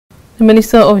The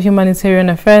Minister of Humanitarian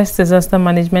Affairs, Disaster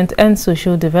Management and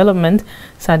Social Development,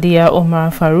 Sadiya Omar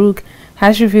Farouk,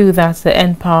 has revealed that the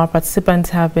N-Power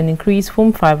participants have been increased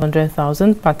from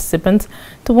 500,000 participants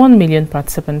to 1 million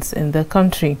participants in the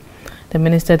country. The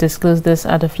minister disclosed this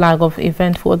at the flag-off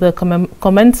event for the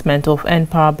commencement of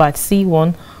N-Power Batch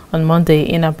C1 on Monday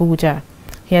in Abuja.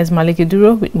 Here's Malik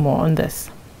Iduro with more on this.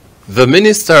 The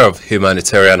Minister of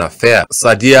Humanitarian Affairs,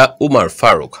 Sadiya Omar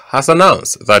Farouk, has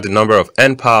announced that the number of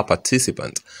N-Power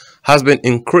participants has been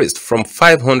increased from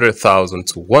 500,000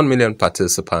 to 1 million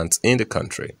participants in the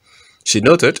country. She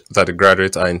noted that the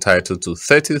graduates are entitled to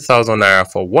 30,000 naira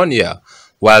for 1 year,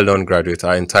 while non-graduates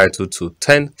are entitled to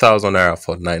 10,000 naira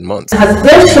for 9 months. Has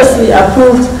graciously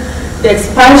approved the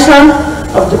expansion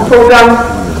of the program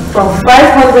from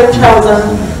 500,000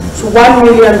 to 1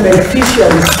 million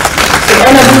beneficiaries to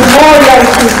enable more young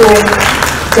people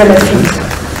benefit.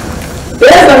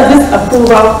 Based on this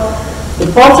approval, the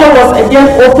portal was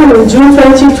again opened in June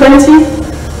 2020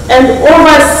 and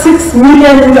over 6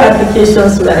 million new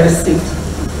applications were received.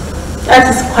 That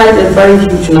is quite a very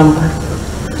huge number.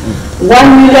 1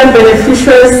 million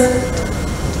beneficiaries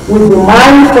will be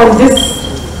mined from this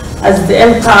as the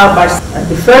N-Power Batch.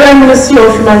 The Federal Ministry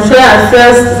of Humanitarian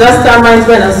Affairs, Disaster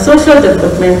Management and Social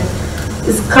Development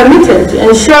is committed to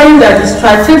ensuring that the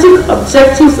strategic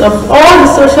objectives of all the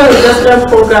social investment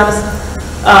programs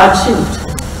are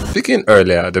achieved. Speaking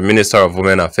earlier, the Minister of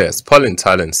Women Affairs, Pauline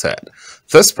Talent, said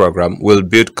this program will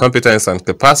build competence and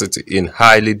capacity in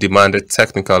highly demanded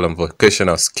technical and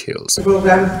vocational skills. The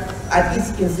program at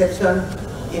its inception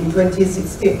in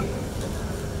 2016.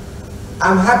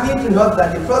 I'm happy to note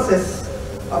that the process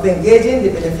of engaging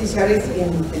the beneficiaries in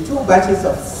the 2 batches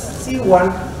of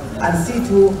C1 and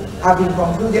C2 have been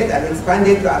concluded and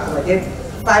expanded to accommodate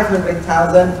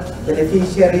 500,000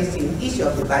 beneficiaries in each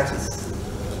of the batches.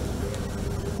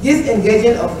 This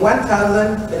engaging of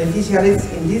 1,000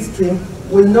 beneficiaries in this stream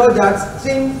will no doubt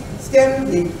stem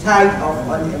the tide of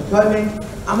unemployment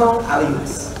among our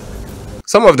youths.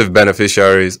 Some of the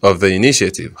beneficiaries of the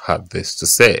initiative had this to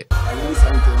say.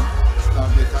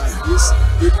 This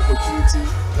great opportunity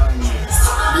can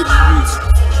make youth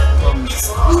from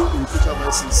being in future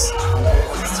voices and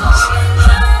activities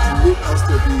and make us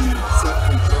to be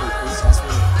self-employed as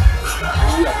well. I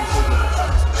really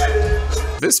appreciate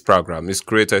it. This program is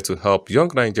created to help young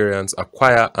Nigerians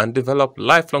acquire and develop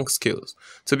lifelong skills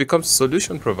to become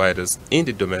solution providers in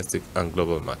the domestic and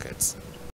global markets.